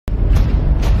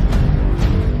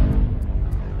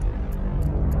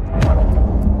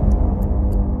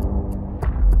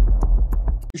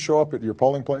show up at your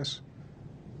polling place,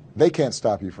 they can't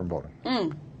stop you from voting.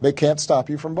 They can't stop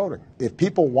you from voting. If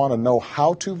people want to know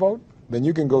how to vote, then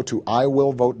you can go to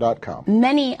iwillvote.com.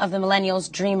 Many of the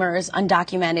millennials, dreamers,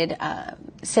 undocumented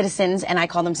citizens, and I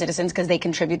call them citizens because they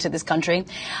contribute to this country,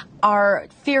 are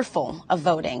fearful of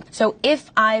voting. So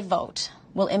if I vote,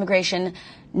 will immigration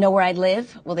know where I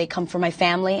live? Will they come for my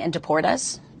family and deport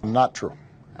us? Not true.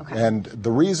 Okay. And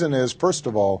the reason is, first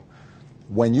of all,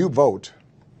 when you vote,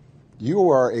 you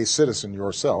are a citizen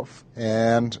yourself,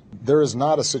 and there is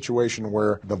not a situation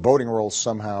where the voting rolls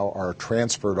somehow are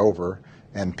transferred over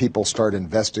and people start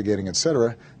investigating,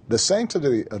 etc. The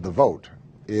sanctity of the vote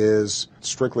is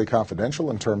strictly confidential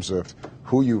in terms of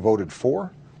who you voted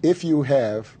for. If you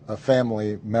have a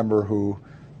family member who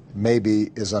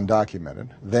maybe is undocumented,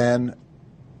 then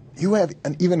you have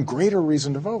an even greater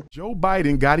reason to vote. Joe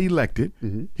Biden got elected.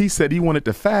 He said he wanted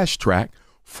to fast track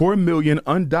 4 million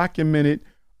undocumented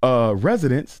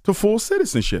residents to full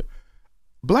citizenship.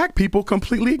 Black people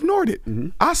completely ignored it.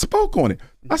 I spoke on it.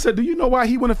 I said, do you know why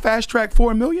he want to fast track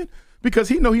 4 million? Because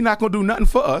he know he's not going to do nothing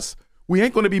for us. We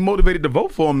ain't going to be motivated to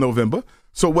vote for him November.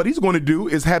 So what he's going to do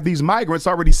is have these migrants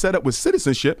already set up with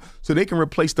citizenship so they can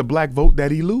replace the black vote that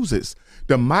he loses.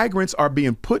 The migrants are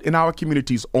being put in our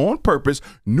communities on purpose,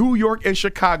 New York and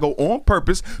Chicago on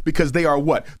purpose, because they are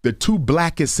what? The two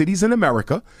blackest cities in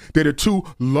America. They're the two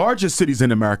largest cities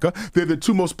in America. They're the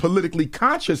two most politically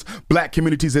conscious black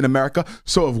communities in America.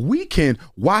 So if we can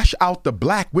wash out the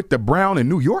black with the brown in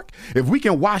New York, if we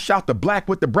can wash out the black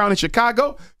with the brown in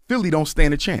Chicago, Philly don't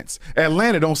stand a chance.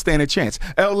 Atlanta don't stand a chance.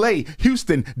 LA,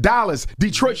 Houston, Dallas,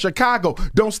 Detroit, Chicago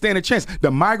don't stand a chance. The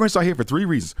migrants are here for 3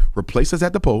 reasons. Replace us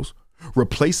at the polls,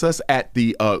 replace us at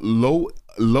the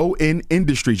low-end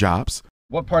industry jobs.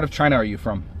 What part of China are you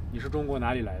from? 你是中国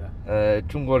哪里来的？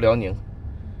中国辽宁。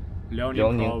辽宁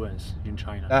province in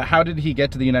China. How did he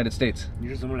get to the United States? 你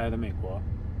是怎么来的美国？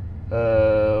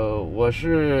我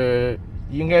是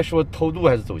应该说偷渡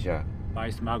还是走线？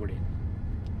 By smuggling.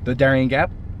 The Darien Gap?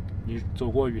 你走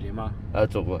过雨林吗？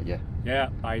走过 ，yeah. Yeah,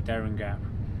 by Darien Gap.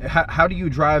 How do you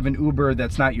drive an Uber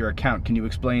that's not your account? Can you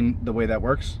explain the way that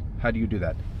works? How do you do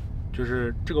that? 就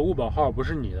是这个Uber号不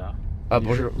是你的。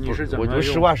不是，你是怎么用？我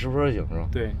就实话实说就行，是吧？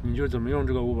对，你就怎么用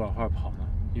这个Uber号跑呢？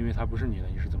因为它不是你的，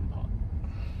你是怎么跑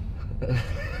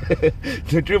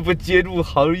的？这不揭露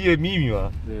行业秘密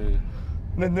吗？对。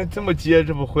那这么揭，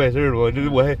这不坏事吗？这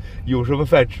我还有什么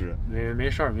饭吃？没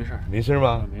事儿。没事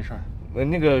吗？没事儿。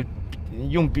那个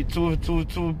用租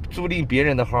赁别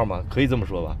人的号吗？可以这么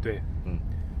说吧？对，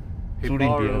租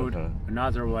赁别人的。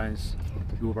Another one's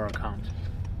Uber account.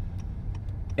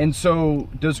 And so,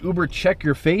 does Uber check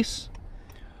your face?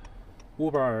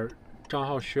 Uber 账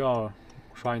号需要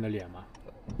刷你的脸吗？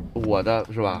我的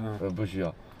是吧？不需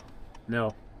要。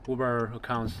No, Uber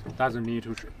accounts doesn't need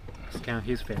to scan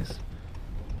his face.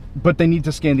 But they need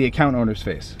to scan the account owner's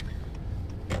face.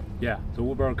 Yeah, the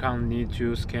Uber account need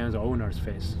to scan the owner's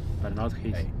face, but not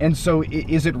his. And so,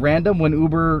 is it random when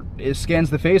Uber scans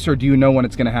the face, or do you know when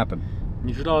it's going to happen?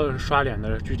 你知道刷脸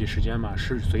的具体时间吗？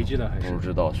是随机的还是？不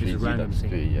知道，随机的。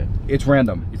对 It's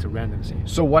random. It's a random thing.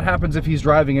 So what happens if he's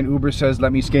driving and Uber says,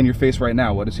 "Let me scan your face right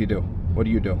now"? What does he do? What do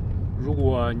you do? 如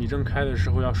果你正开的时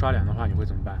候要刷脸的话，你会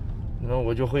怎么办？那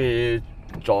我就会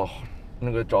找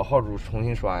号主重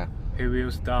新刷呀。He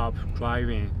will stop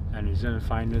driving and then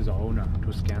find the owner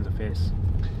to scan the face.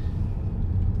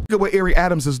 Look at what Eric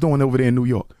Adams is doing over there in New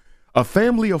York. A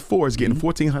family of 4 is getting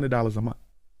 $1,400 a month.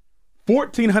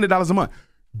 $1,400 a month.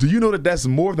 Do you know that that's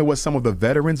more than what some of the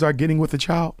veterans are getting with a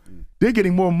child? They're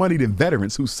getting more money than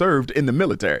veterans who served in the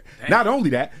military. Damn. Not only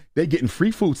that, they're getting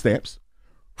free food stamps,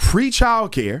 free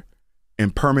child care,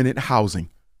 and permanent housing.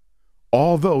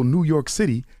 Although New York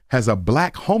City has a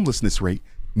black homelessness rate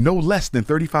no less than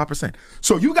 35%.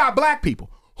 So you got black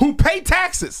people who pay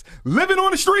taxes living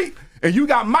on the street, and you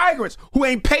got migrants who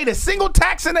ain't paid a single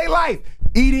tax in their life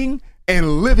eating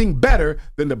and living better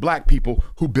than the black people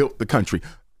who built the country.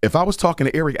 If I was talking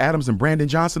to Eric Adams and Brandon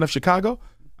Johnson of Chicago,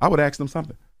 I would ask them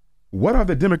something. What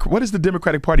is the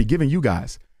Democratic Party giving you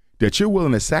guys that you're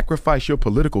willing to sacrifice your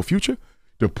political future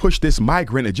to push this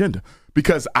migrant agenda?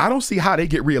 Because I don't see how they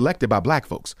get reelected by black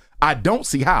folks. I don't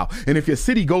see how. And if your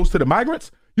city goes to the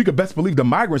migrants, you can best believe the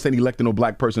migrants ain't electing no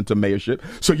black person to mayorship.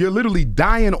 So you're literally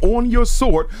dying on your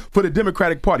sword for the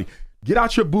Democratic Party. Get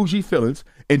out your bougie feelings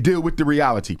and deal with the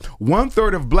reality.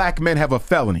 1/3 of black men have a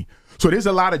felony. So there's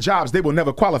a lot of jobs they will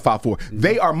never qualify for.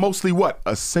 They are mostly what?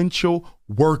 Essential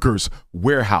workers,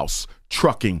 warehouse,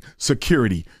 trucking,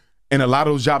 security. And a lot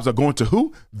of those jobs are going to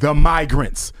who? The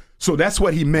migrants. So that's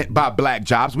what he meant by black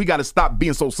jobs. We got to stop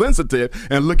being so sensitive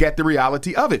and look at the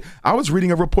reality of it. I was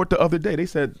reading a report the other day. They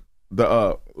said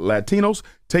Latinos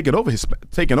taking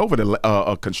over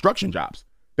the construction jobs.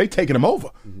 They taking them over.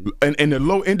 And the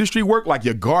low industry work, like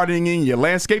your gardening, your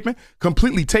landscaping,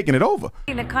 completely taking it over.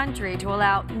 In the country to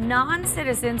allow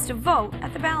non-citizens to vote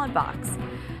at the ballot box.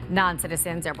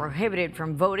 Non-citizens are prohibited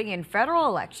from voting in federal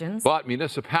elections. But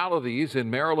municipalities in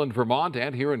Maryland, Vermont,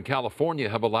 and here in California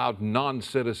have allowed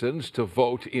non-citizens to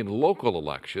vote in local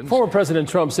elections. Former President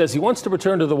Trump says he wants to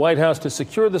return to the White House to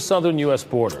secure the southern U.S.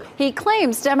 border. He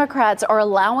claims Democrats are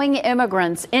allowing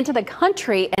immigrants into the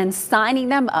country and signing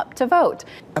them up to vote.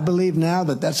 I believe now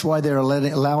that that's why they're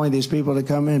allowing these people to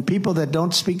come in. People that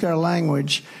don't speak our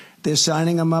language, they're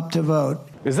signing them up to vote.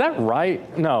 Is that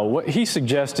right? No, what he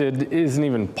suggested isn't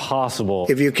even possible.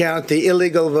 If you count the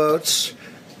illegal votes,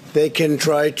 they can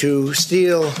try to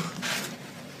steal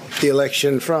the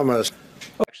election from us.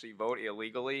 Actually vote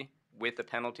illegally with the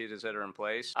penalties that are in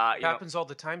place. It happens all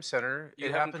the time, Senator.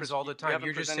 It happens all the time.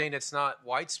 You're just saying it's not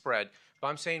widespread. But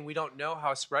I'm saying we don't know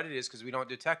how spread it is because we don't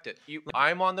detect it.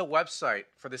 I'm on the website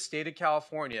for the state of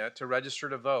California to register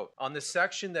to vote. On the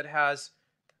section that has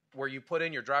where you put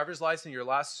in your driver's license, your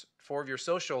last 4 of your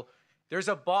social, there's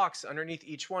a box underneath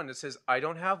each one that says, I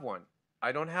don't have one.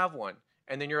 I don't have one.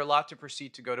 And then you're allowed to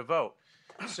proceed to go to vote.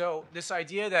 So this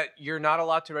idea that you're not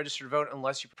allowed to register to vote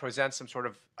unless you present some sort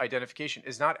of identification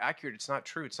is not accurate. It's not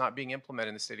true. It's not being implemented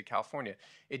in the state of California.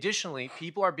 Additionally,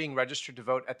 people are being registered to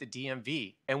vote at the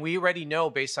DMV. And we already know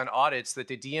based on audits that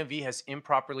the DMV has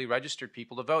improperly registered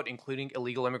people to vote, including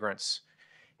illegal immigrants.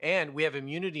 And we have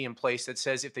immunity in place that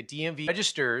says if the DMV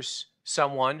registers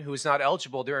someone who is not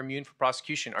eligible, they're immune from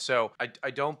prosecution. So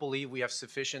I don't believe we have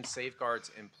sufficient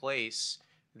safeguards in place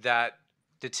that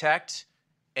detect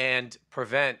and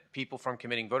prevent people from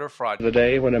committing voter fraud. The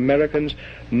day when Americans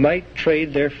might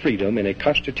trade their freedom in a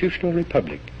constitutional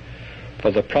republic for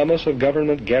the promise of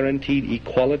government guaranteed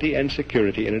equality and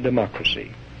security in a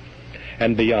democracy.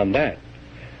 And beyond that,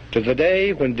 to the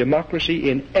day when democracy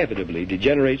inevitably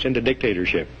degenerates into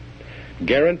dictatorship,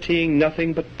 guaranteeing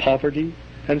nothing but poverty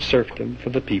and serfdom for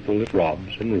the people it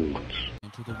robs and rules.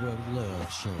 To the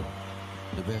Brotherluvshow,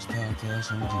 the best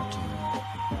podcast on YouTube.